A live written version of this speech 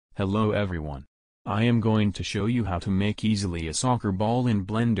Hello everyone. I am going to show you how to make easily a soccer ball in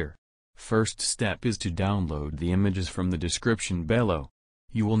Blender. First step is to download the images from the description below.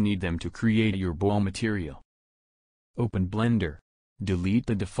 You will need them to create your ball material. Open Blender. Delete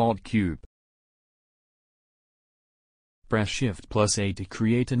the default cube. Press Shift+A to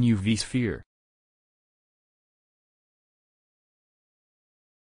create a new V-sphere.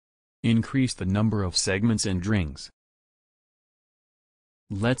 Increase the number of segments and rings.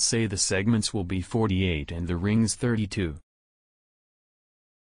 Let's say the segments will be 48 and the rings 32.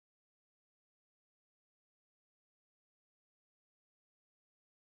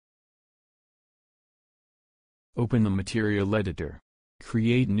 Open the material editor.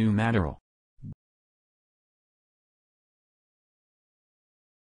 Create new material.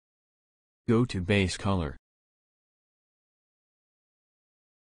 Go to base color.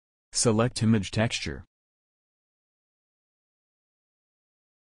 Select image texture.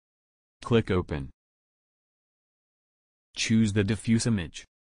 Click open. Choose the diffuse image.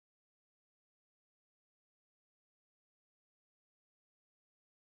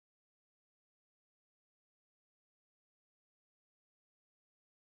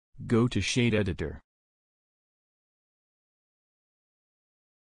 Go to shade editor.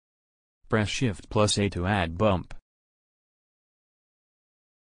 Press Shift+A to add bump.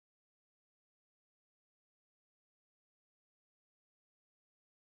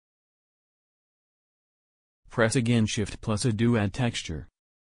 Press again Shift+A to add texture.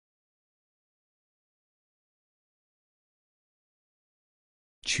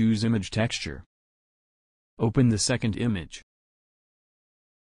 Choose image texture. Open the second image.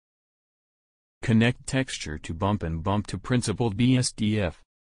 Connect texture to bump and bump to principled BSDF.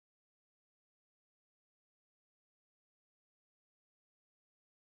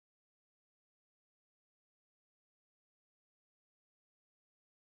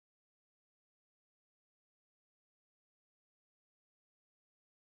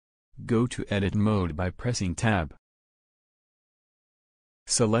 Go to Edit mode by pressing Tab.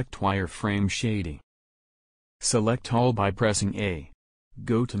 Select Wireframe Shading. Select All by pressing A.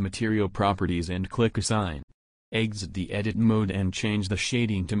 Go to Material Properties and click Assign. Exit the Edit mode and change the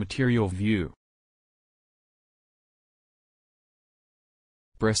shading to Material View.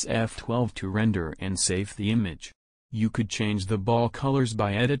 Press F12 to render and save the image. You could change the ball colors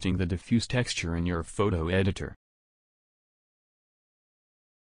by editing the diffuse texture in your photo editor.